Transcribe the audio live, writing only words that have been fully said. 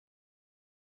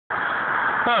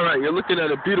All right, you're looking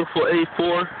at a beautiful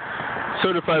A4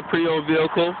 certified pre-owned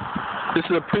vehicle. This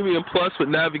is a Premium Plus with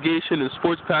navigation and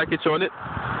sports package on it.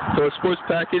 So a sports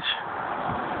package,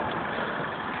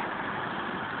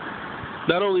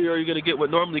 not only are you going to get what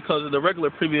normally comes in the regular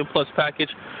Premium Plus package,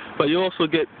 but you also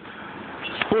get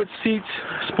sports seats,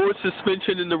 sports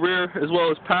suspension in the rear, as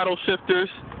well as paddle shifters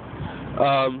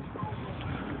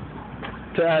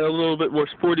to add a little bit more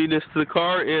sportiness to the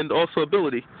car, and also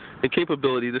ability and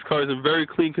capability. This car is in very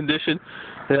clean condition.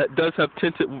 It does have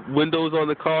tinted windows on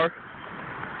the car.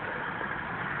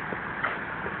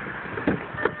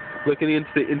 Looking into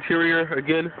the interior,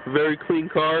 again, very clean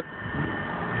car.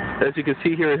 As you can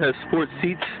see here, it has sports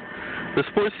seats. The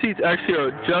sports seats actually are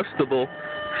adjustable,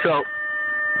 so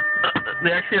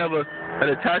they actually have an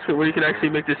attachment where you can actually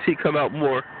make the seat come out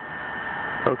more.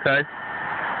 Okay?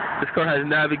 This car has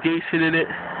navigation in it,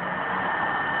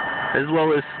 as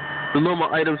well as the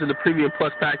normal items in the Premium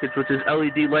Plus package, which is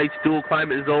LED lights, dual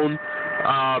climate zone,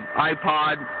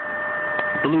 iPod,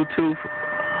 Bluetooth,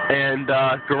 and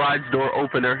garage door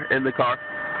opener in the car.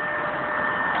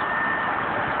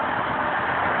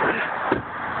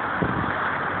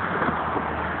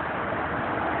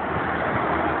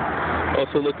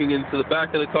 Also looking into the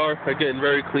back of the car, again,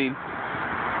 very clean.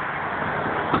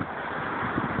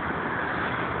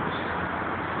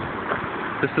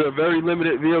 This is a very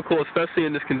limited vehicle, especially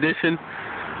in this condition,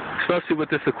 especially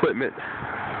with this equipment.